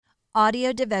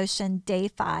Audio Devotion, Day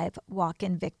 5, Walk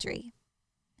in Victory.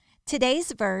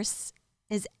 Today's verse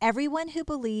is, everyone who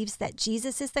believes that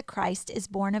Jesus is the Christ is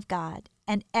born of God,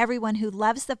 and everyone who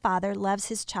loves the Father loves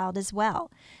his child as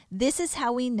well. This is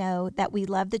how we know that we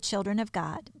love the children of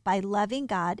God, by loving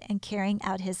God and carrying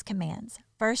out his commands.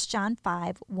 1 John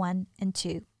 5, 1 and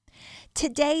 2.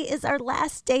 Today is our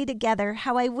last day together.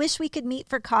 How I wish we could meet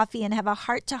for coffee and have a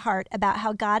heart-to-heart about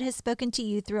how God has spoken to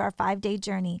you through our 5-day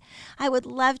journey. I would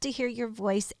love to hear your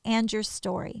voice and your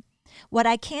story. What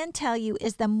I can tell you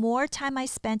is the more time I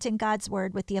spent in God's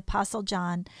Word with the Apostle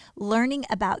John, learning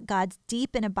about God's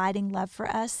deep and abiding love for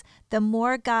us, the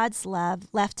more God's love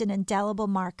left an indelible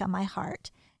mark on my heart.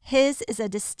 His is a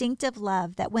distinctive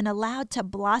love that, when allowed to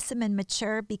blossom and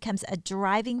mature, becomes a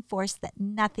driving force that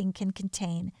nothing can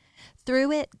contain.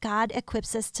 Through it, God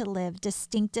equips us to live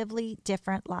distinctively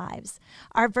different lives.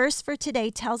 Our verse for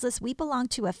today tells us we belong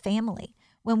to a family.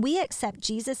 When we accept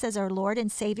Jesus as our Lord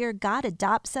and Savior, God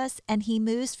adopts us and he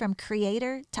moves from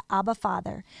Creator to Abba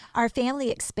Father. Our family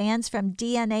expands from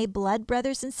DNA blood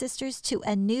brothers and sisters to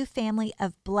a new family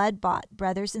of blood-bought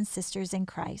brothers and sisters in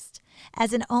Christ.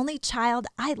 As an only child,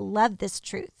 I love this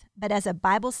truth. But as a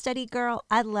Bible study girl,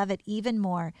 I love it even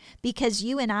more because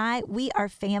you and I, we are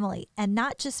family, and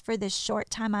not just for this short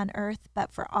time on earth,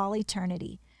 but for all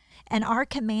eternity. And our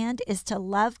command is to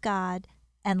love God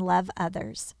and love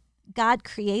others. God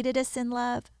created us in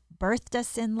love, birthed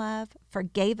us in love,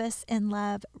 forgave us in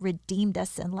love, redeemed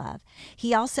us in love.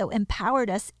 He also empowered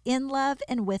us in love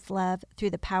and with love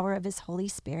through the power of his Holy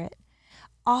Spirit.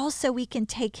 Also, we can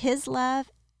take his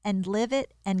love and live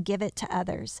it and give it to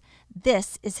others.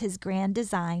 This is his grand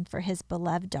design for his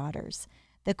beloved daughters.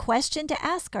 The question to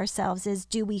ask ourselves is,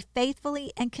 do we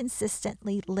faithfully and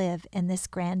consistently live in this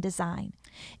grand design?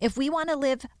 If we want to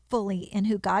live fully in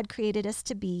who God created us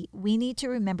to be, we need to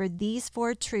remember these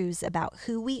 4 truths about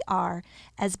who we are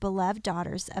as beloved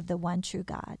daughters of the one true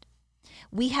God.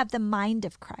 We have the mind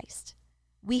of Christ.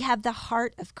 We have the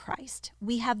heart of Christ.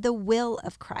 We have the will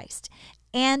of Christ.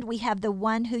 And we have the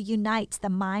one who unites the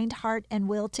mind, heart, and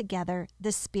will together,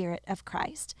 the Spirit of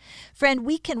Christ. Friend,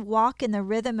 we can walk in the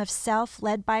rhythm of self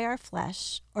led by our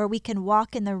flesh, or we can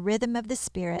walk in the rhythm of the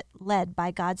Spirit led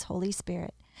by God's Holy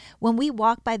Spirit. When we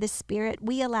walk by the Spirit,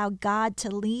 we allow God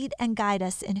to lead and guide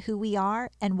us in who we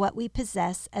are and what we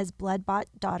possess as blood-bought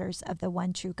daughters of the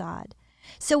one true God.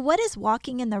 So what does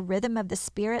walking in the rhythm of the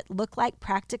Spirit look like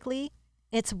practically?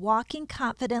 It's walking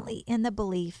confidently in the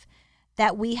belief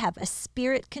that we have a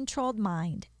Spirit-controlled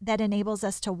mind that enables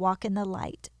us to walk in the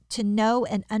light, to know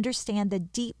and understand the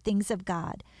deep things of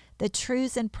God, the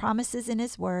truths and promises in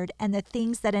his word, and the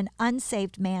things that an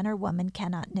unsaved man or woman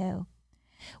cannot know.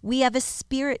 We have a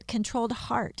Spirit-controlled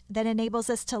heart that enables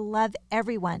us to love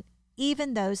everyone,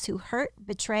 even those who hurt,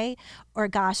 betray, or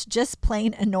just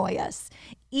plain annoy us,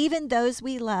 even those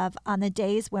we love on the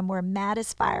days when we're mad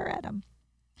as fire at them.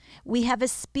 We have a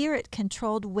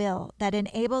Spirit-controlled will that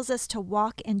enables us to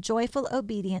walk in joyful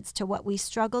obedience to what we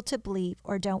struggle to believe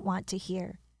or don't want to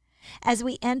hear. As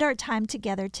we end our time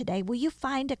together today, will you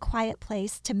find a quiet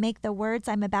place to make the words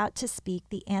I'm about to speak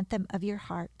the anthem of your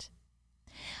heart?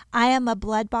 I am a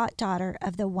blood-bought daughter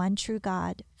of the one true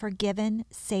God, forgiven,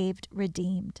 saved,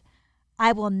 redeemed.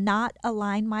 I will not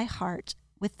align my heart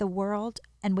with the world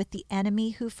and with the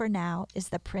enemy who for now is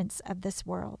the prince of this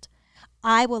world.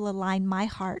 I will align my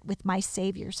heart with my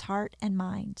Savior's heart and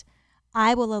mind.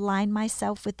 I will align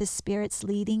myself with the Spirit's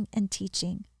leading and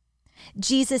teaching.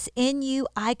 Jesus, in you,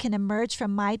 I can emerge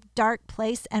from my dark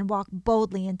place and walk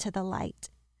boldly into the light.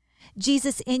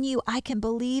 Jesus, in you, I can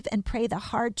believe and pray the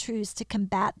hard truths to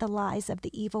combat the lies of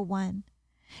the evil one.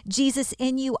 Jesus,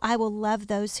 in you, I will love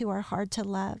those who are hard to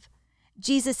love.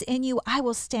 Jesus, in you, I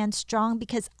will stand strong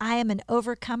because I am an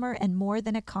overcomer and more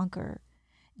than a conqueror.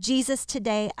 Jesus,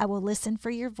 today I will listen for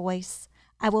your voice.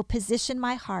 I will position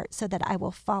my heart so that I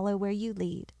will follow where you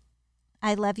lead.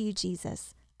 I love you,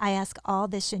 Jesus. I ask all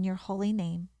this in your holy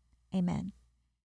name. Amen.